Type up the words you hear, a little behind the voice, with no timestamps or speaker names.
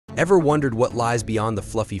Ever wondered what lies beyond the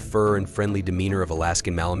fluffy fur and friendly demeanor of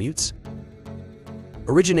Alaskan Malamutes?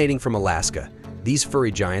 Originating from Alaska, these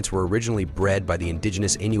furry giants were originally bred by the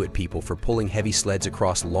indigenous Inuit people for pulling heavy sleds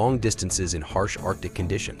across long distances in harsh Arctic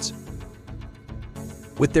conditions.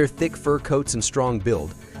 With their thick fur coats and strong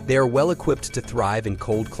build, they are well equipped to thrive in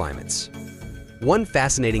cold climates. One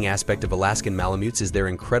fascinating aspect of Alaskan Malamutes is their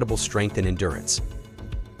incredible strength and endurance.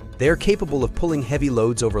 They are capable of pulling heavy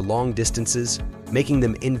loads over long distances, making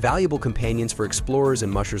them invaluable companions for explorers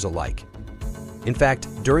and mushers alike. In fact,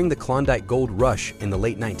 during the Klondike Gold Rush in the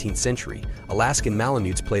late 19th century, Alaskan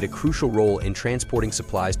Malamutes played a crucial role in transporting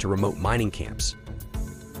supplies to remote mining camps.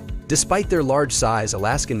 Despite their large size,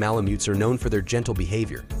 Alaskan Malamutes are known for their gentle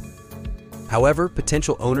behavior. However,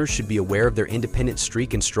 potential owners should be aware of their independent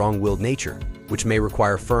streak and strong-willed nature, which may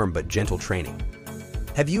require firm but gentle training.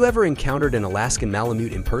 Have you ever encountered an Alaskan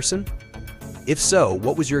Malamute in person? If so,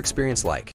 what was your experience like?